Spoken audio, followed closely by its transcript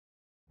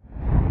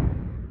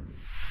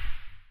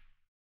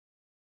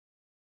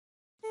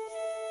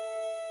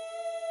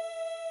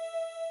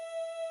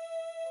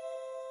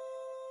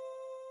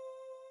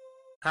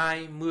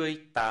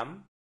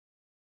28.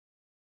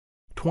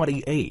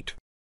 28.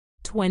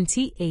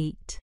 28.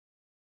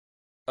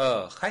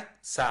 Ở khách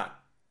sạn.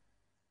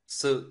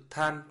 Sự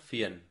than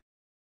phiền.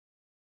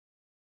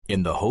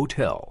 In the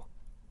hotel.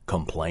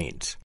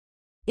 Complaints.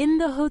 In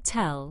the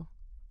hotel.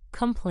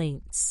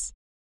 Complaints.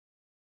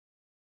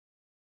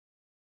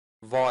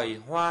 Vòi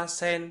hoa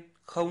sen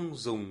không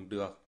dùng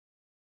được.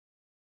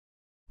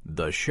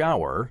 The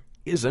shower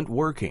isn't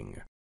working.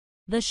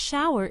 The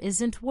shower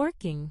isn't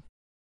working.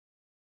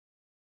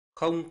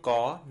 Không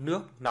có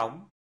nước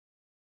nóng.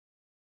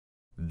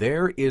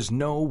 There is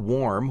no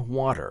warm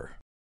water.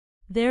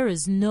 There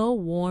is no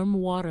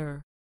warm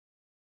water.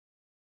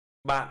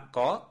 Bạn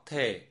có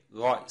thể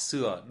gọi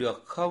sửa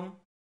được không?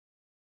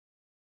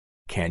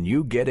 Can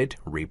you get it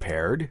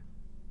repaired?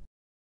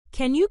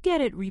 Can you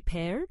get it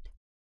repaired?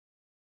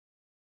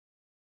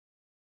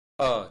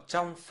 Ở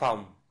trong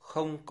phòng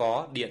không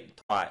có điện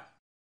thoại.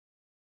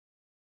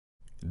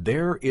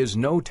 There is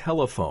no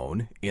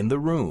telephone in the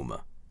room.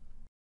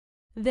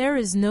 There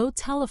is no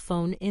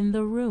telephone in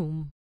the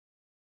room.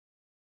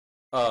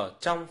 Ở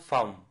trong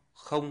phòng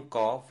không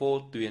có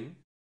vô tuyến.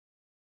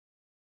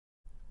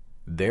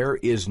 There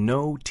is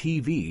no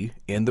TV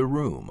in the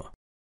room.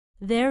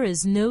 There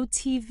is no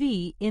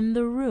TV in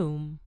the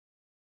room.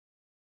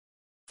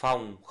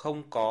 Phòng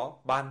không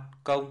có ban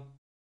công.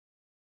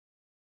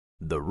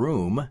 The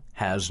room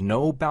has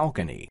no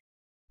balcony.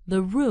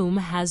 The room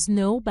has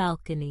no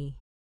balcony.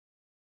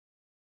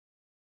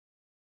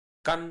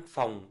 Căn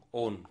phòng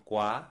ồn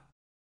quá.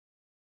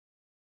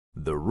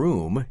 The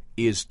room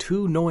is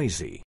too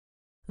noisy.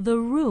 The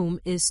room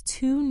is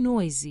too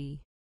noisy.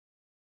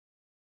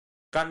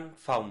 Căn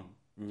phòng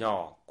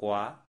nhỏ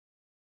quá.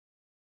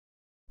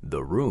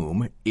 The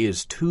room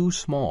is too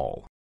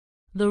small.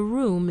 The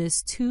room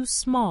is too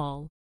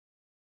small.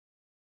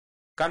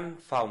 Căn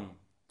phòng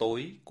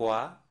tối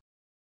quá.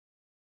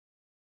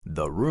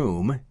 The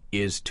room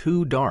is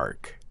too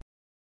dark.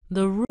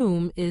 The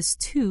room is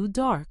too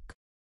dark.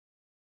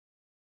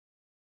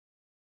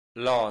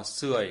 Lò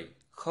sưởi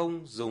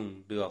không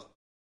dùng được.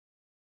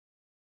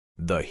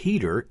 The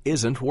heater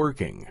isn't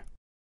working.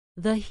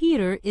 The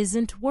heater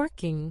isn't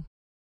working.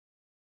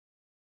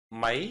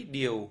 Máy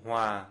điều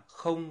hòa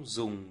không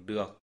dùng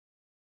được.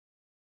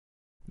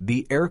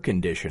 The air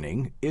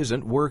conditioning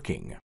isn't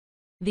working.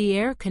 The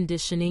air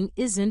conditioning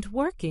isn't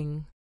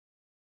working.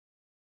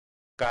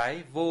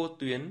 Cái vô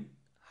tuyến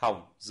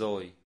hỏng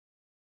rồi.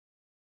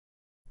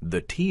 The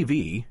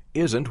TV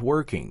isn't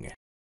working.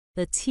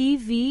 The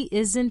TV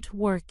isn't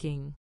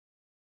working.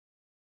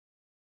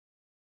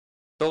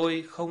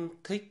 Tôi không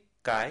thích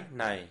cái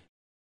này.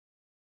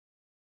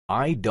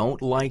 I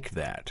don't like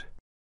that.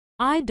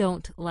 I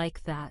don't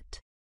like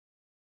that.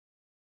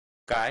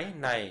 Cái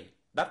này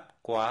đắt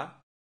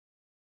quá.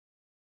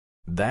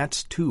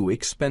 That's too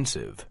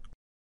expensive.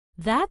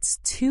 That's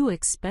too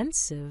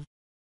expensive.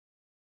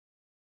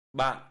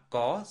 Bạn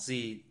có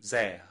gì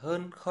rẻ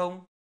hơn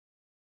không?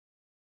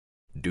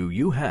 Do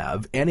you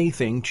have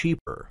anything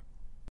cheaper?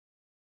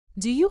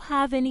 Do you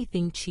have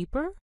anything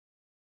cheaper?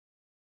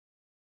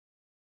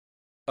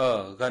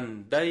 Ở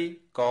gần đây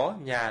có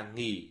nhà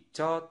nghỉ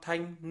cho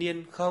thanh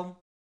niên không?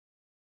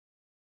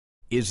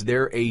 Is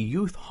there a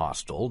youth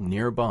hostel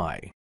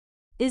nearby?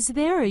 Is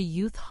there a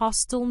youth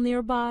hostel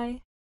nearby?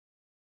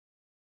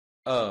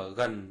 Ở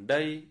gần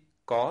đây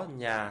có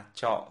nhà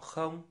trọ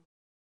không?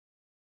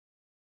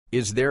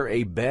 Is there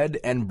a bed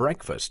and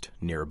breakfast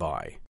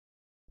nearby?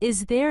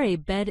 Is there a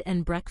bed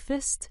and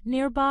breakfast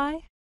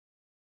nearby?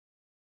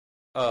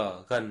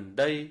 Ở gần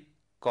đây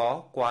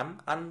có quán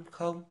ăn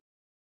không?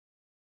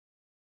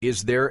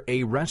 Is there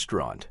a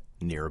restaurant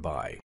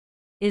nearby?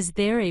 Is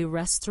there a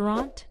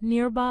restaurant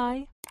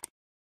nearby?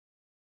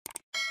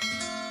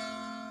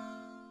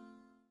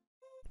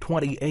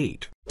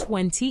 28.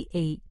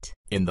 28.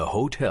 In the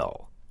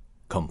hotel.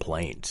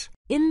 Complaints.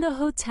 In the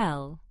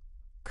hotel.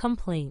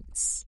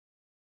 Complaints.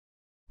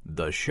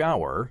 The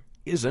shower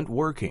isn't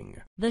working.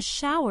 The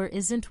shower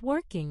isn't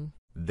working.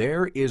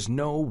 There is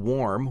no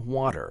warm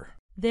water.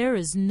 There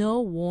is no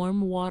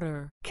warm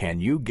water.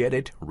 Can you get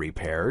it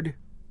repaired?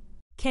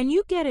 Can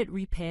you get it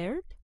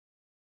repaired?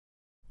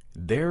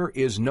 There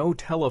is no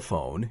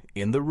telephone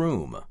in the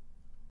room.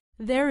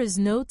 There is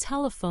no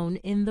telephone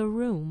in the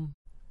room.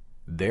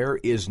 There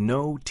is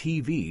no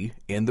TV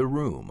in the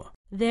room.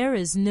 There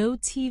is no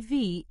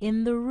TV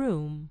in the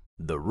room.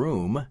 The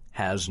room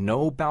has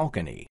no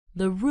balcony.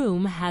 The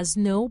room has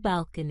no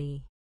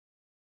balcony.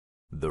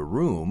 The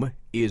room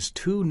is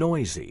too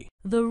noisy.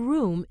 The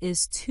room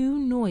is too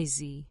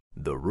noisy.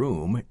 The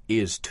room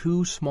is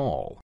too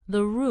small.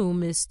 The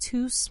room is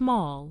too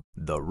small.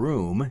 The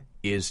room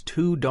is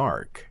too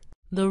dark.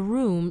 The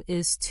room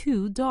is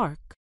too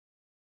dark.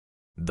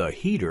 The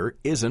heater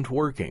isn't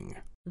working.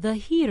 The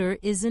heater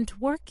isn't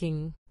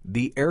working.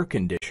 The air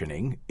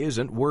conditioning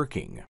isn't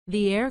working.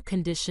 The air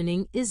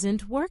conditioning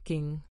isn't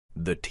working.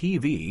 The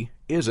TV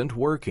isn't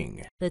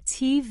working. The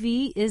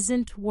TV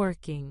isn't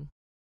working.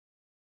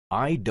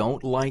 I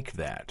don't like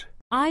that.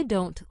 I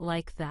don't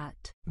like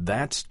that.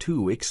 That's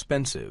too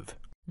expensive.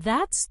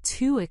 That's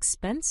too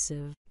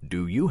expensive.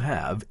 Do you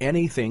have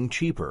anything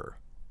cheaper?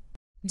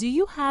 Do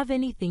you have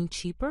anything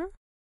cheaper?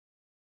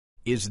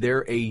 Is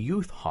there a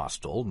youth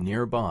hostel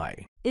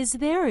nearby? Is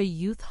there a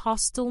youth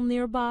hostel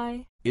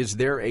nearby? Is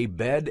there a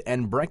bed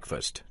and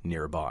breakfast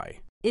nearby?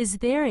 Is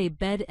there a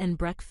bed and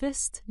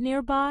breakfast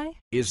nearby?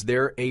 Is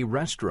there a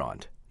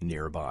restaurant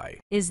nearby?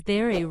 Is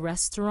there a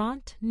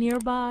restaurant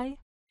nearby?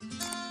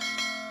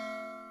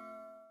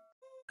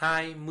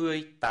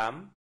 28.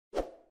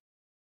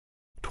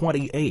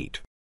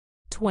 28.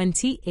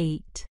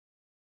 28.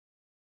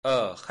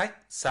 Ở khách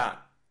sạn.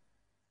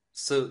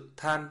 Sự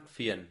than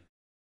phiền.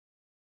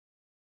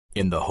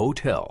 In the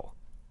hotel.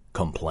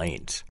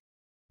 Complaints.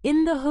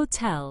 In the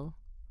hotel.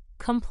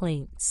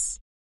 Complaints.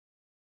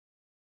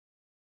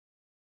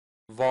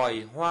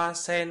 Vòi hoa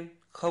sen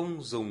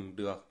không dùng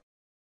được.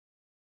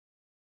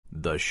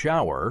 The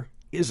shower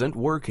isn't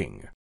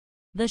working.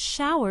 The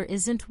shower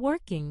isn't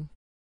working.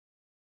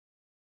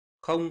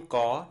 Không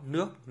có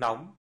nước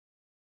nóng.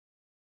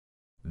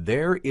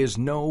 There is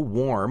no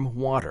warm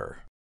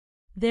water.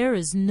 There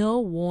is no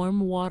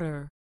warm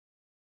water.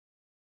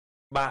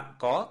 Bạn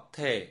có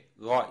thể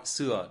gọi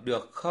sửa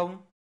được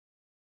không?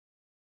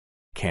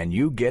 Can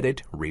you get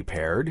it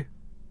repaired?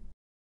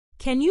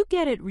 Can you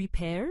get it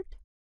repaired?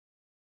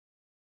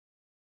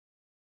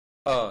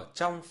 Ở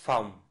trong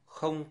phòng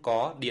không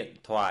có điện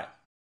thoại.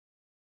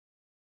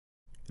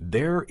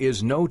 There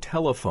is no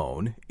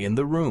telephone in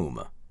the room.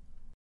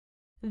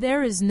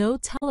 There is no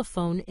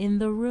telephone in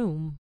the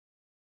room.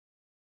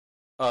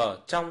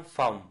 Ở trong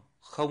phòng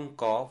không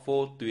có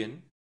vô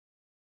tuyến.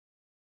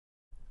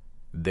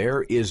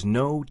 There is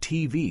no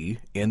TV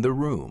in the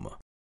room.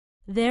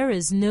 There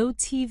is no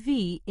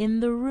TV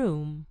in the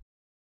room.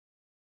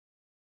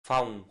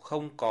 Phòng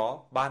không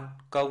có ban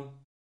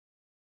công.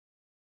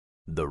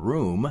 The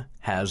room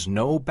has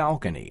no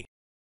balcony.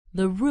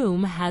 The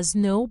room has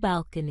no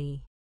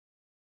balcony.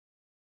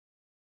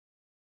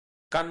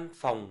 Căn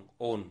phòng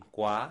ồn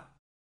quá.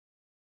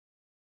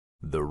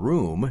 The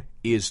room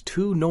is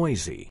too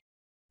noisy.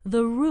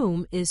 The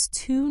room is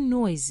too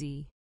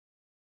noisy.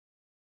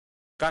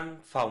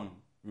 Căn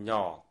phòng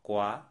nhỏ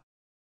quá.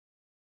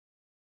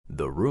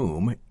 The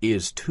room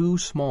is too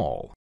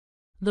small.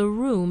 The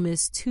room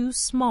is too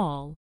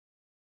small.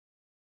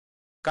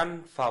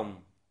 Căn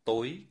phòng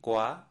tối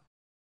quá.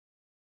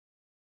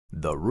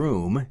 The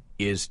room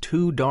is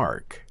too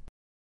dark.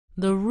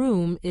 The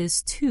room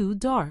is too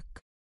dark.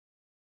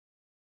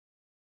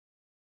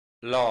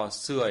 Lò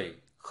sưởi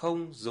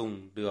không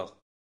dùng được.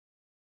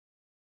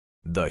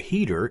 The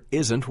heater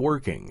isn't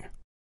working.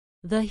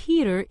 The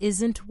heater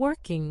isn't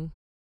working.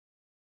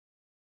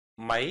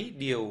 Máy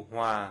điều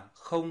hòa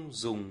không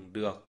dùng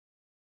được.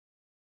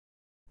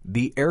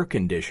 The air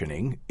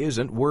conditioning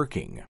isn't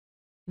working.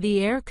 The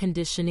air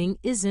conditioning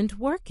isn't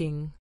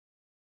working.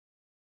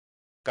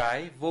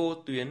 Cái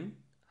vô tuyến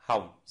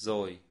hỏng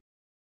rồi.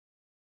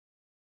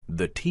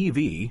 The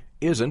TV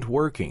isn't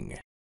working.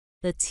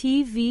 The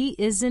TV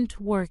isn't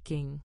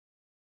working.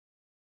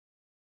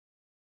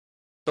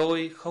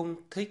 Tôi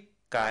không thích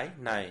cái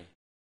này.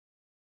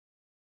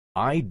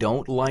 I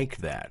don't like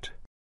that.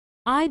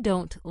 I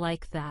don't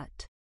like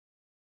that.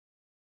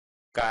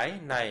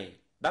 Cái này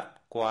đắt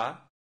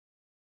quá.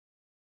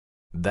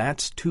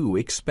 That's too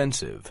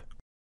expensive.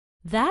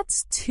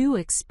 That's too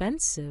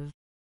expensive.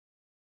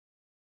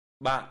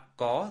 Bạn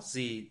có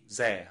gì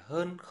rẻ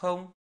hơn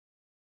không?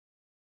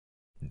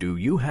 Do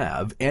you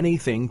have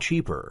anything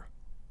cheaper?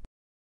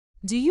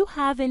 Do you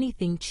have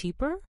anything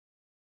cheaper?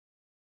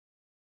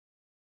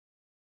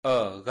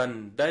 Ở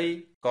gần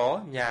đây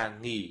có nhà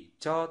nghỉ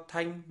cho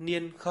thanh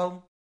niên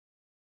không?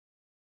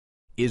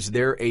 Is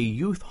there a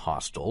youth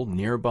hostel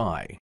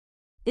nearby?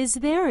 Is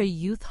there a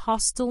youth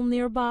hostel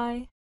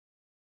nearby?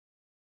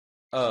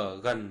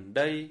 Ở gần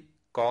đây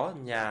có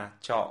nhà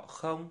trọ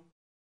không?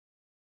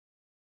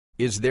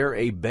 Is there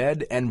a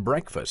bed and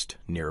breakfast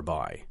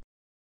nearby?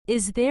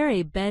 Is there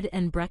a bed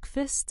and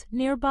breakfast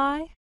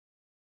nearby?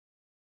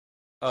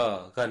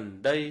 Ở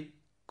gần đây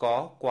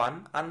có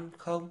quán ăn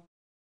không?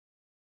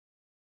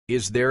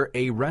 Is there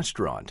a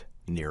restaurant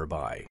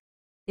nearby?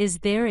 Is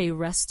there a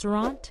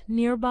restaurant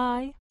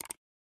nearby?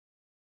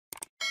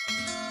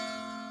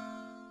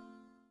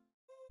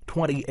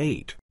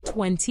 28.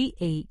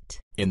 28.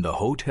 In the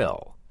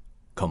hotel.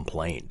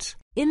 Complaints.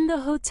 In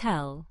the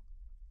hotel.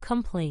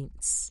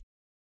 Complaints.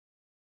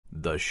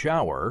 The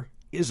shower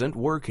isn't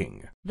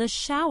working. The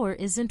shower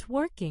isn't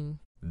working.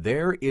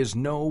 There is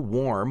no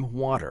warm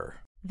water.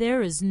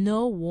 There is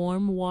no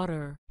warm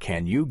water.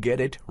 Can you get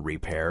it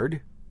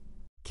repaired?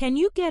 Can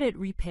you get it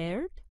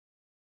repaired?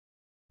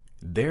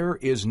 There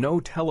is no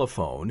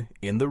telephone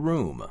in the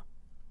room.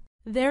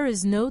 There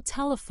is no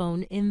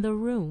telephone in the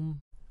room.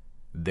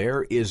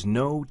 There is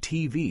no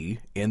TV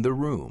in the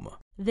room.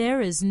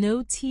 There is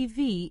no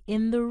TV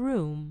in the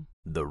room.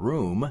 The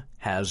room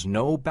has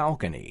no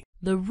balcony.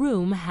 The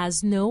room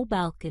has no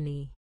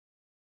balcony.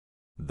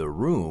 The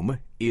room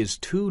is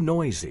too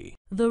noisy.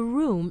 The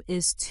room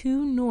is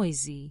too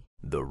noisy.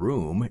 The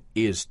room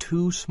is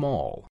too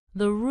small.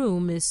 The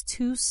room is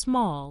too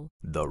small.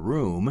 The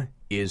room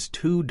is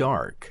too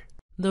dark.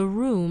 The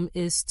room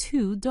is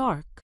too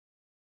dark.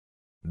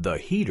 The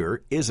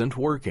heater isn't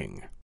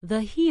working.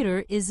 The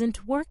heater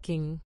isn't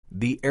working.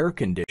 The air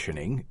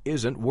conditioning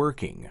isn't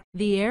working.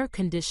 The air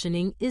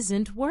conditioning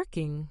isn't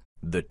working.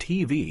 The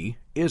TV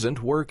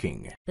isn't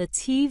working. The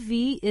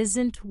TV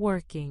isn't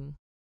working.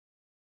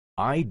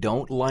 I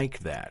don't like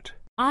that.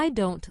 I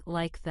don't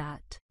like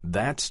that.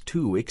 That's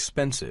too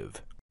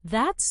expensive.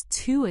 That's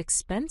too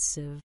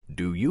expensive.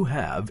 Do you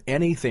have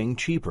anything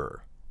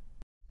cheaper?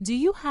 Do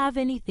you have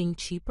anything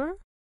cheaper?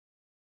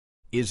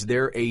 Is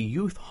there a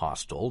youth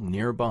hostel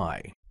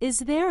nearby? Is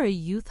there a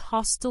youth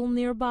hostel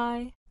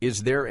nearby?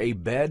 Is there a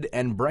bed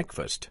and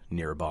breakfast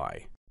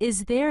nearby?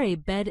 Is there a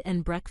bed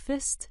and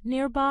breakfast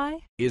nearby?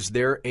 Is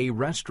there a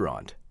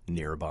restaurant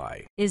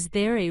nearby? Is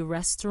there a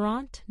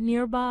restaurant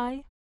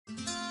nearby?